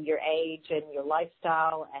on your age and your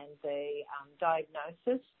lifestyle and the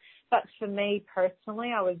diagnosis. But for me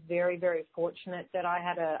personally, I was very, very fortunate that I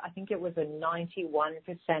had I think it was a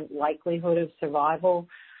 91% likelihood of survival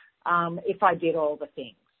if I did all the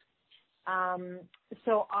things.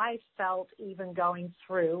 So I felt, even going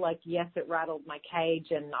through, like, yes, it rattled my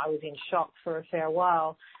cage and I was in shock for a fair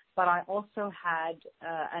while, but I also had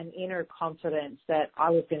an inner confidence that I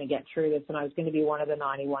was going to get through this and I was going to be one of the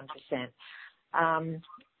 91%.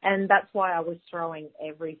 And that's why I was throwing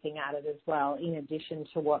everything at it as well, in addition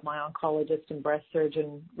to what my oncologist and breast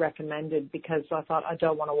surgeon recommended, because I thought, I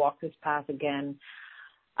don't want to walk this path again.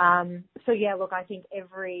 So yeah, look, I think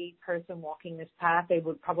every person walking this path, they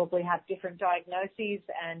would probably have different diagnoses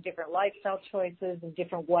and different lifestyle choices and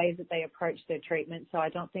different ways that they approach their treatment. So I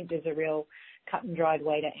don't think there's a real cut and dried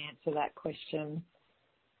way to answer that question.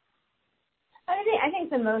 I think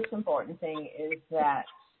the most important thing is that,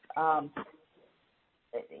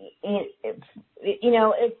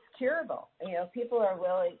 it's curable. People are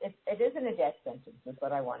willing. It isn't a death sentence, is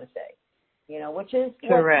what I want to say. Which is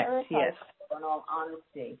correct. Yes. In all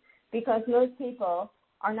honesty, because most people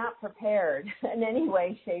are not prepared in any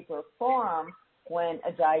way, shape, or form when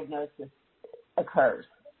a diagnosis occurs.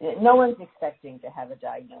 No one's expecting to have a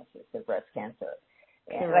diagnosis of breast cancer.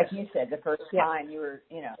 And like you said, the first time you were,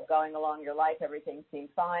 going along your life, everything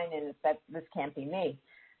seemed fine, and this can't be me.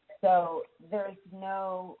 So there's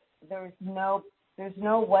no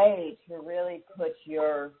way to really put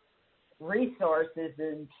your resources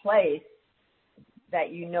in place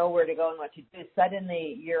that you know where to go and what to do.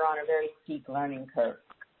 Suddenly you're on a very steep learning curve.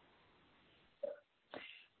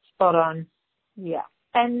 Spot on. Yeah.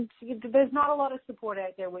 And there's not a lot of support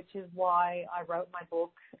out there, which is why I wrote my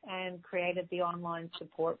book and created the online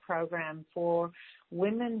support program for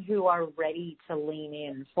women who are ready to lean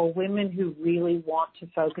in, for women who really want to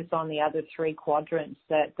focus on the other three quadrants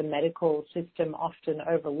that the medical system often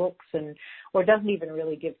overlooks or doesn't even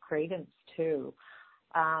really give credence to.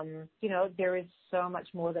 There is so much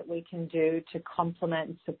more that we can do to complement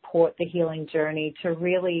and support the healing journey, to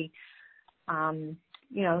really,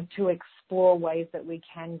 to explore ways that we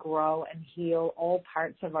can grow and heal all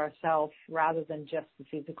parts of ourselves rather than just the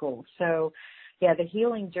physical. So, yeah, the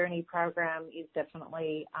Healing Journey program is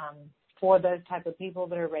definitely for those type of people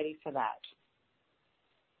that are ready for that.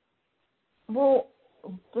 Well,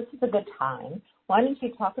 this is a good time. Why don't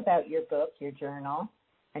you talk about your book, your journal,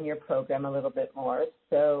 and your program a little bit more,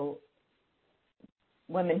 so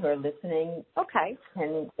women who are listening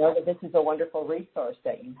can know that this is a wonderful resource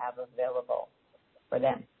that you have available for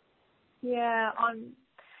them. Yeah,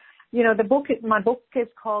 my book is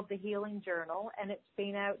called The Healing Journal, and it's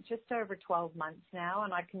been out just over 12 months now,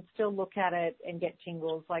 and I can still look at it and get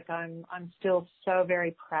tingles. Like, I'm still so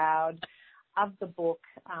very proud of the book,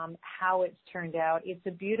 how it's turned out. It's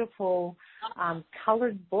a beautiful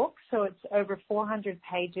colored book, so it's over 400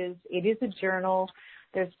 pages. It is a journal.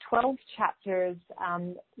 There's 12 chapters,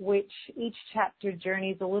 which each chapter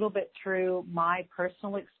journeys a little bit through my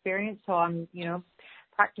personal experience. So I'm,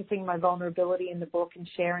 practicing my vulnerability in the book and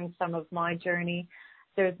sharing some of my journey.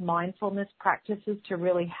 There's mindfulness practices to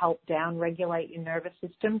really help down-regulate your nervous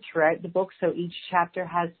system throughout the book. So each chapter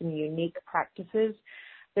has some unique practices.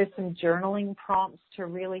 There's some journaling prompts to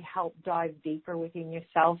really help dive deeper within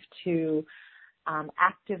yourself to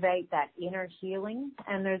activate that inner healing.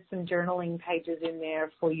 And there's some journaling pages in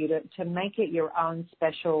there for you to make it your own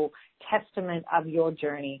special testament of your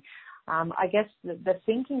journey. I guess the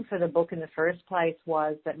thinking for the book in the first place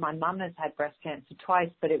was that my mum has had breast cancer twice,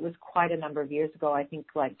 but it was quite a number of years ago, I think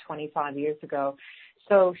like 25 years ago.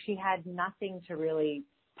 So she had nothing to really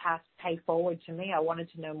pay forward to me. I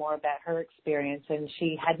wanted to know more about her experience, and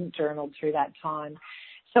she hadn't journaled through that time.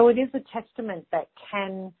 So it is a testament that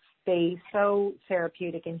can be so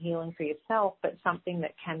therapeutic and healing for yourself, but something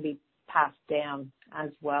that can be passed down as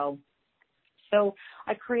well. So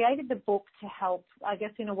I created the book to help, I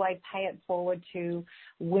guess, in a way, pay it forward to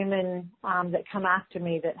women that come after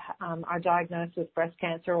me that are diagnosed with breast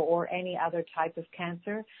cancer or any other type of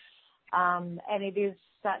cancer. And it is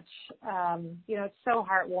such, it's so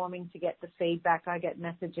heartwarming to get the feedback. I get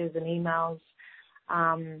messages and emails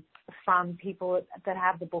from people that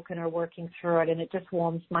have the book and are working through it, and it just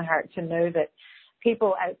warms my heart to know that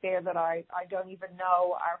people out there that I don't even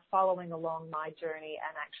know are following along my journey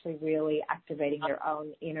and actually really activating their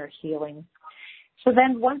own inner healing. So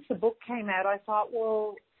then once the book came out, I thought,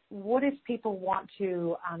 well, what if people want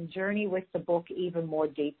to journey with the book even more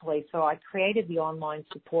deeply? So I created the online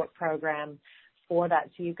support program for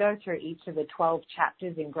that. So you go through each of the 12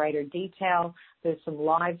 chapters in greater detail. There's some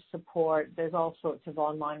live support. There's all sorts of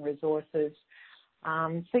online resources.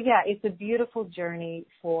 So yeah, it's a beautiful journey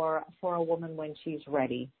for a woman when she's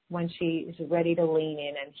ready to lean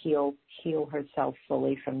in and heal herself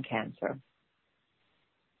fully from cancer.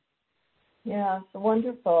 Yeah, it's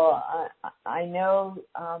wonderful. I know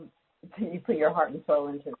you put your heart and soul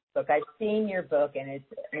into this book. I've seen your book, and it's,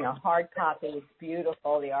 hard copy. It's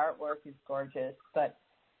beautiful. The artwork is gorgeous, but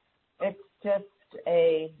it's just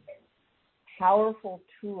a powerful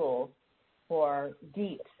tool for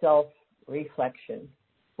deep self-reflection,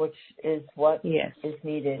 which is what is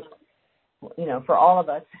needed, for all of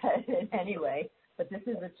us anyway. But this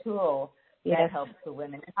is a tool that helps the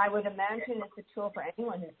women. I would imagine it's a tool for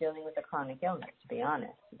anyone who's dealing with a chronic illness, to be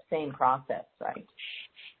honest. Same process, right?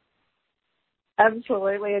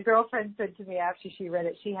 Absolutely. A girlfriend said to me after she read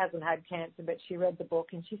it, she hasn't had cancer, but she read the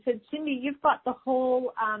book, and she said, Cindy, you've got the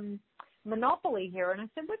whole monopoly here. And I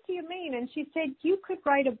said, what do you mean? And she said, you could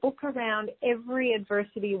write a book around every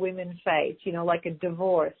adversity women face, like a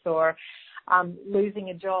divorce or losing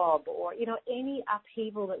a job or, any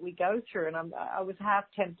upheaval that we go through. And I was half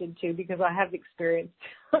tempted to, because I have experienced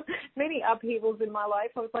many upheavals in my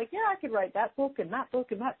life. I was like, yeah, I could write that book and that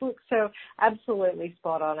book and that book. So absolutely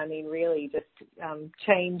spot on. I mean, really just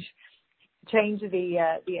change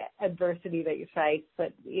the adversity that you face,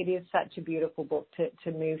 but it is such a beautiful book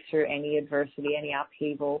to move through any adversity, any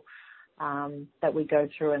upheaval that we go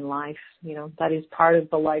through in life. That is part of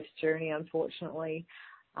the life's journey, unfortunately.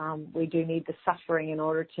 We do need the suffering in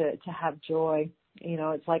order to have joy.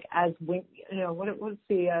 It's like what's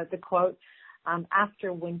the quote?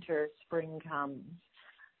 After winter, spring comes.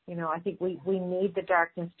 I think we need the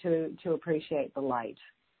darkness to appreciate the light.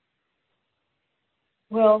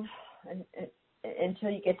 Well, until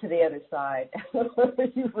you get to the other side,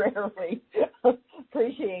 you rarely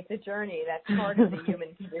appreciate the journey. That's part of the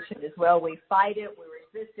human condition as well. We fight it, we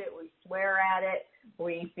resist it, we swear at it,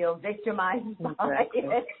 we feel victimized by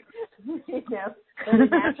it. But in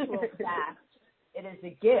actual fact, it is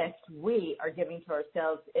a gift we are giving to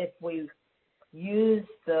ourselves if we use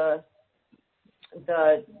this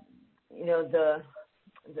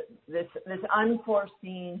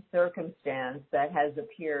unforeseen circumstance that has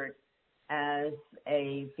appeared as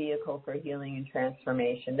a vehicle for healing and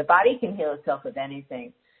transformation. The body can heal itself with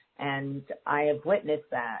anything, and I have witnessed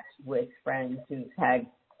that with friends who've had,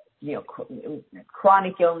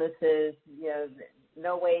 chronic illnesses.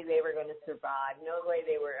 No way they were going to survive. No way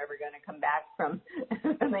they were ever going to come back from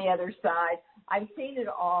the other side. I've seen it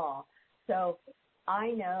all, so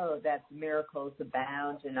I know that miracles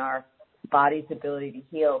abound in our body's ability to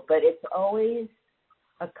heal, but it's always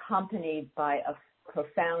accompanied by a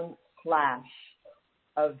profound flash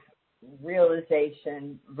of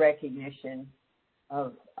realization, recognition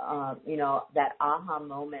of, that aha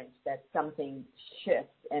moment that something shifts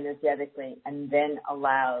energetically and then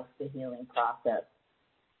allows the healing process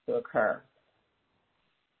to occur.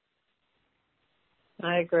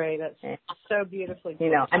 I agree. That's so beautifully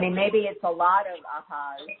put. Maybe it's a lot of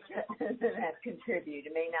ahas that contribute.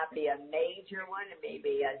 It may not be a major one. It may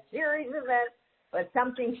be a series of events, but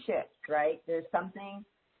something shifts, right? There's something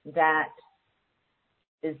that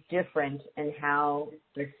is different in how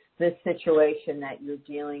this situation that you're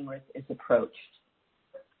dealing with is approached.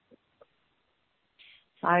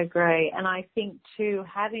 I agree. And I think, too,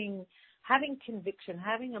 having conviction,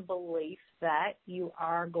 having a belief that you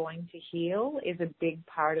are going to heal is a big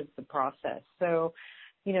part of the process. So,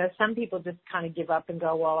 some people just kind of give up and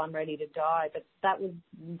go, well, I'm ready to die. But that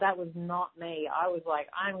was not me. I was like,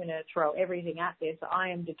 I'm going to throw everything at this. I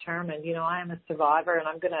am determined. I am a survivor, and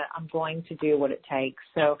I'm going to do what it takes.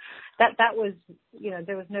 So that was,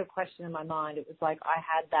 there was no question in my mind. It was like I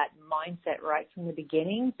had that mindset right from the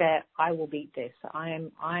beginning that I will beat this. I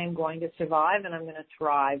am going to survive, and I'm going to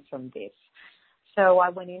thrive from this. So I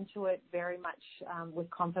went into it very much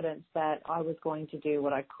with confidence that I was going to do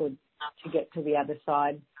what I could to get to the other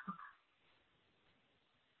side.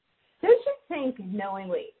 Don't you think,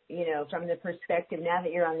 knowingly, from the perspective now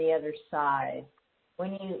that you're on the other side,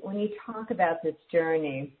 when you talk about this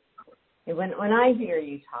journey, when I hear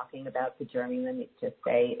you talking about the journey, let me just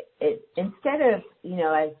say, it instead of,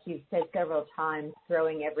 as you've said several times,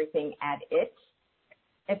 throwing everything at it,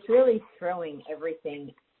 it's really throwing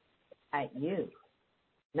everything at you.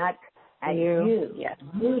 Not at you. Yes.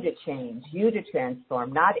 You to change, you to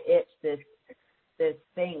transform, not it, this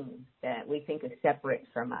thing that we think is separate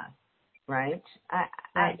from us, right?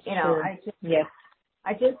 I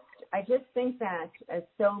just think that it's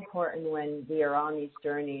so important when we are on these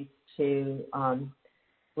journeys to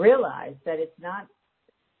realize that it's not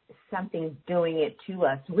something doing it to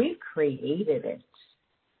us. We've created it.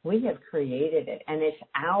 We have created it, and it's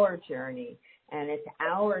our journey. and it's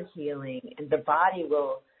our healing, and the body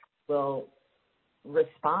will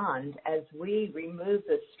respond as we remove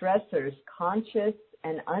the stressors, conscious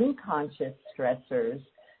and unconscious stressors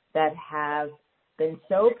that have been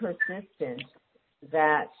so persistent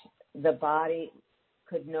that the body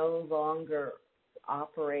could no longer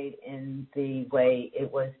operate in the way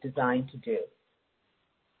it was designed to do.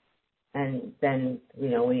 And then,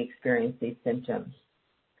 we experience these symptoms.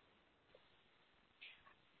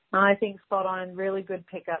 I think spot on, really good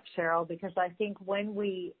pickup, Cheryl, because I think when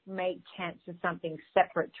we make cancer something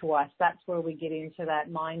separate to us, that's where we get into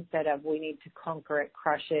that mindset of we need to conquer it,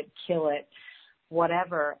 crush it, kill it,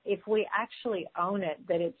 whatever. If we actually own it,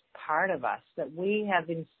 that it's part of us, that we have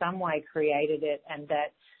in some way created it, and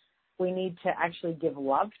that we need to actually give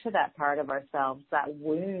love to that part of ourselves, that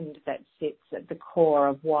wound that sits at the core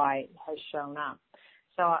of why it has shown up.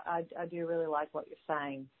 So I do really like what you're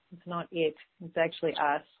saying. It's not it, it's actually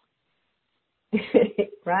us.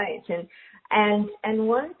 Right. And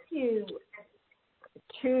once you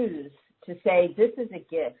choose to say, this is a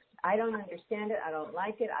gift, I don't understand it, I don't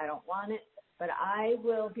like it, I don't want it, but I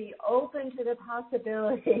will be open to the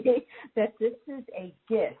possibility that this is a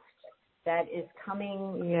gift that is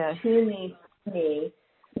coming to me,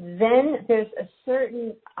 then there's a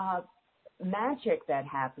certain magic that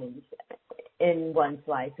happens in one's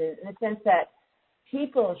life, in the sense that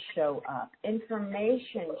people show up,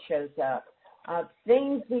 information shows up,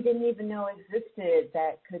 things we didn't even know existed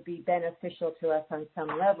that could be beneficial to us on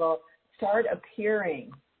some level start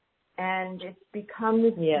appearing. And it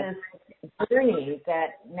becomes this journey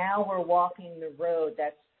that now we're walking the road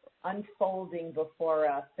that's unfolding before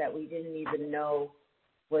us that we didn't even know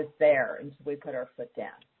was there until we put our foot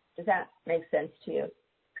down. Does that make sense to you?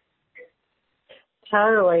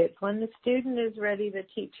 Totally. It's when the student is ready, the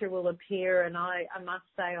teacher will appear. And I must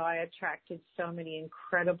say I attracted so many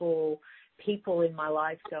incredible people in my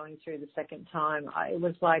life going through the second time. It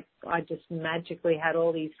was like I just magically had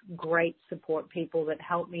all these great support people that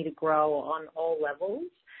helped me to grow on all levels.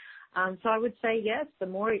 So I would say, yes, the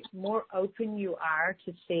more open you are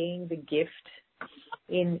to seeing the gift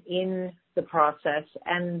in the process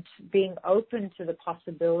and being open to the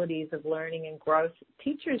possibilities of learning and growth,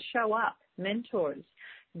 teachers show up, mentors,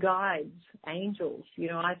 guides, angels.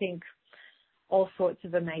 I think all sorts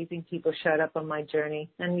of amazing people showed up on my journey,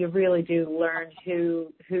 and you really do learn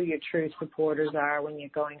who your true supporters are when you're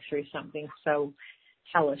going through something so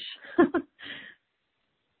hellish.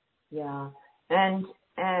 Yeah. And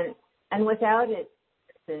without it,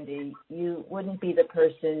 Cindy, you wouldn't be the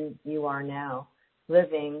person you are now,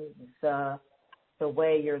 living the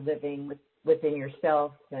way you're living within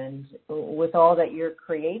yourself and with all that you're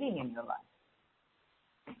creating in your life.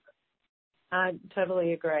 I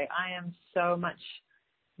totally agree. I am so much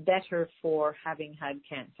better for having had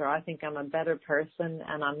cancer. I think I'm a better person,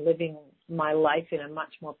 and I'm living my life in a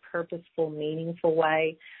much more purposeful, meaningful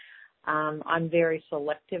way. I'm very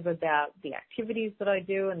selective about the activities that I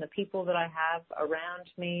do and the people that I have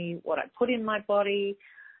around me, what I put in my body,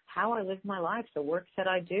 how I live my life, the work that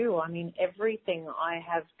I do. I mean, everything I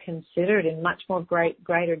have considered in much more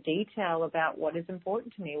greater detail about what is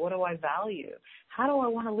important to me, what do I value, how do I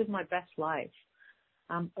want to live my best life.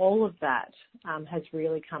 All of that has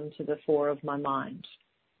really come to the fore of my mind.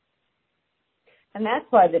 And that's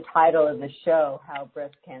why the title of the show, How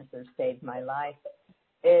Breast Cancer Saved My Life,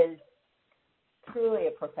 is truly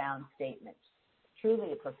a profound statement,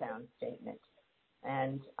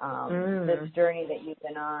 And this journey that you've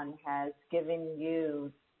been on has given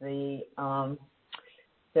you the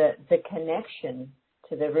connection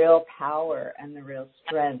to the real power and the real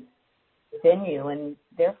strength within you, and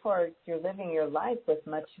therefore you're living your life with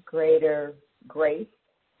much greater grace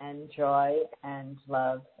and joy and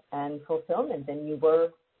love and fulfillment than you were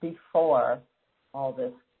before all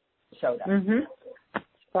this showed up. Mm-hmm.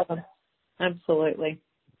 Absolutely.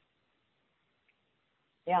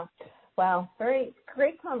 Yeah. Wow. Very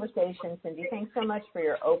great conversation, Cindy. Thanks so much for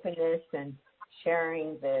your openness and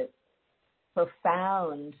sharing the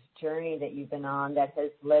profound journey that you've been on that has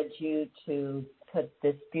led you to put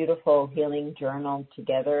this beautiful healing journal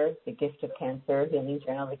together, The Gift of Cancer, Healing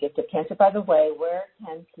Journal, The Gift of Cancer. By the way, where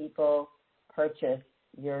can people purchase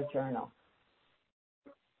your journal?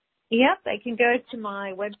 Yep, they can go to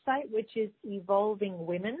my website, which is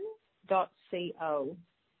evolvingwomen.co.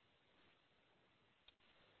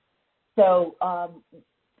 So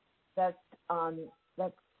that's a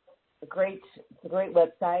great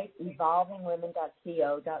website,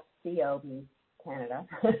 evolvingwomen.co means Canada,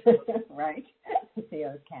 right?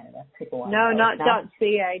 CO is Canada. No, not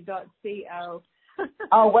 .ca, .co.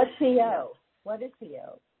 Oh, what's CO? What is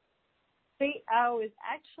CO? .co is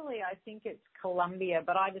actually, I think it's Columbia,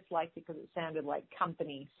 but I just liked it because it sounded like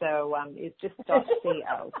company. So it's just .co.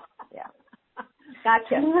 Yeah.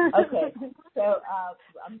 Gotcha. Okay. So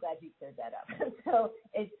I'm glad you cleared that up. So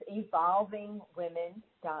it's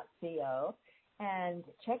evolvingwomen.co. And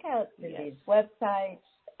check out Cindy's website,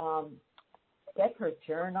 get her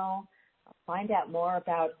journal, find out more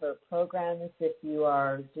about her programs if you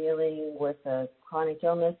are dealing with a chronic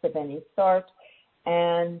illness of any sort.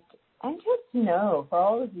 And just know, for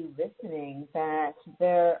all of you listening, that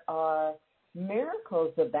there are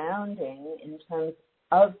miracles abounding in terms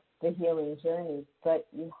of the healing journey, but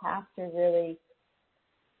you have to really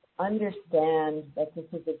understand that this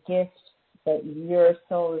is a gift that your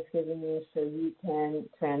soul is giving you so you can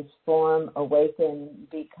transform, awaken,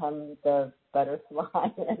 become the butterfly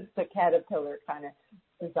as the caterpillar kind of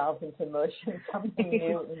dissolves into motion, something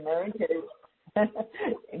new emerges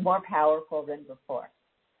more powerful than before.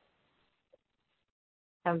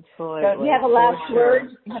 Absolutely. So do you have a last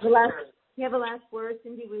word? You have a last word,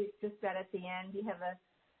 Cindy? We just said at the end. Do you have a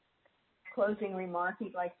closing remark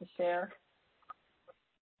you'd like to share?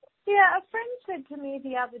 Yeah, a friend said to me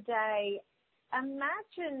the other day,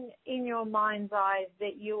 imagine in your mind's eye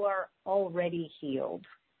that you are already healed.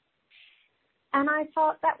 And I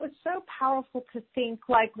thought that was so powerful to think,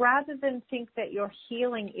 like, rather than think that your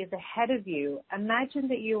healing is ahead of you, imagine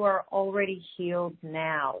that you are already healed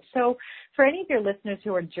now. So for any of your listeners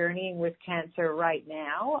who are journeying with cancer right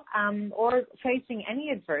now, or facing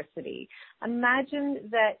any adversity, imagine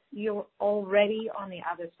that you're already on the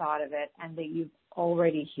other side of it and that you've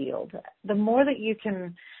already healed. The more that you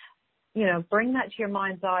can, bring that to your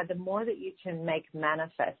mind's eye, the more that you can make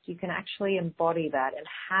manifest. You can actually embody that and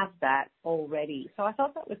have that already. So I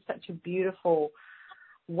thought that was such a beautiful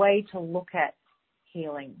way to look at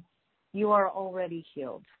healing. You are already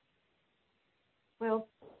healed. Well,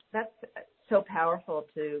 that's so powerful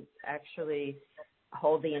to actually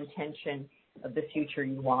hold the intention of the future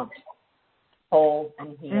you want, whole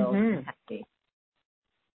and healed and happy.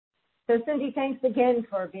 So, Cindy, thanks again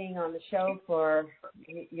for being on the show, for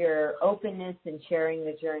your openness and sharing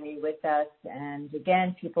the journey with us. And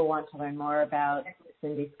again, people want to learn more about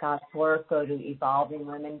Cindy Scott's work, go to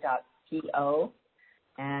evolvingwomen.co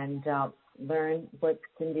and learn what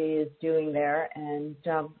Cindy is doing there and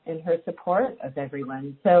her support of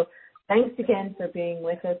everyone. So thanks again for being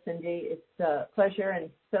with us, Cindy. It's a pleasure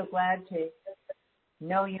and so glad to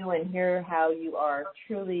know you and hear how you are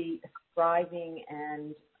truly thriving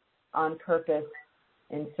and on purpose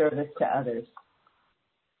in service to others.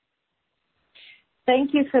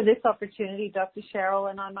 Thank you for this opportunity, Dr. Cheryl,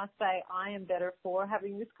 and I must say I am better for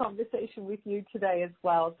having this conversation with you today as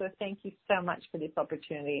well. So thank you so much for this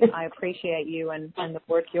opportunity. I appreciate you and the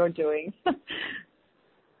work you're doing.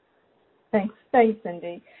 Thanks,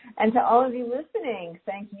 Cindy. And to all of you listening,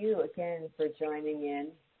 thank you again for joining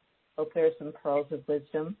in. Hope there are some pearls of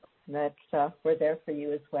wisdom that were there for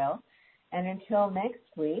you as well. And until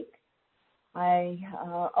next week, I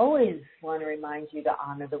always want to remind you to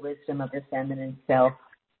honor the wisdom of the feminine self,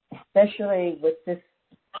 especially with this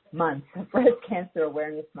month, Breast Cancer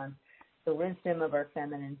Awareness Month. The wisdom of our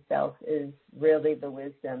feminine self is really the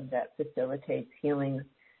wisdom that facilitates healing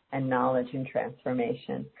and knowledge and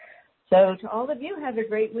transformation. So to all of you, have a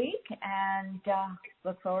great week and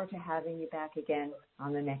look forward to having you back again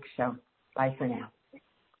on the next show. Bye for now.